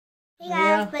Hey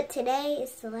guys, but today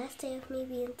is the last day of me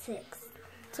being 6.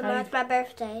 Tomorrow's my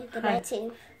birthday, the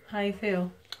 19th. How you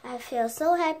feel? I feel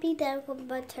so happy that I'm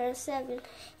going to turn 7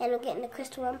 and I'm getting the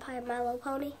Crystal Empire My Little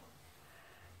Pony.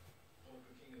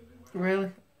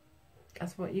 Really?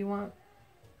 That's what you want?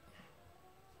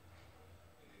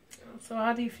 So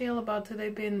how do you feel about today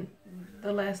being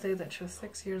the last day that you're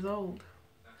 6 years old?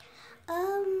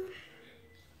 I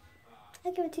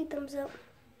give it 2 thumbs up.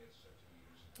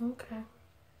 Okay.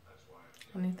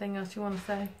 Anything else you want to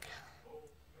say?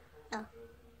 No.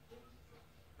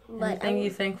 But Anything you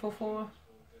thankful for?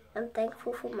 I'm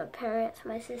thankful for my parents,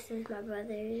 my sisters, my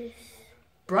brothers.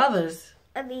 Brothers?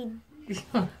 I do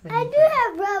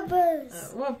have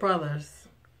brothers. What brothers?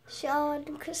 Sean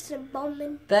and Kristen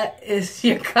Bowman. That is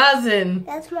your cousin.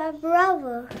 That's my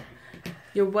brother.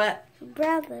 Your what?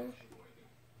 Brother.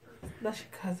 That's your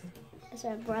cousin. That's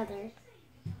my brother.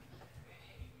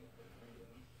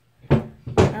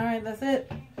 Alright, that's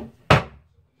it.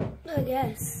 I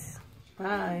guess.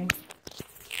 Bye.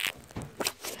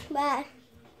 Bye.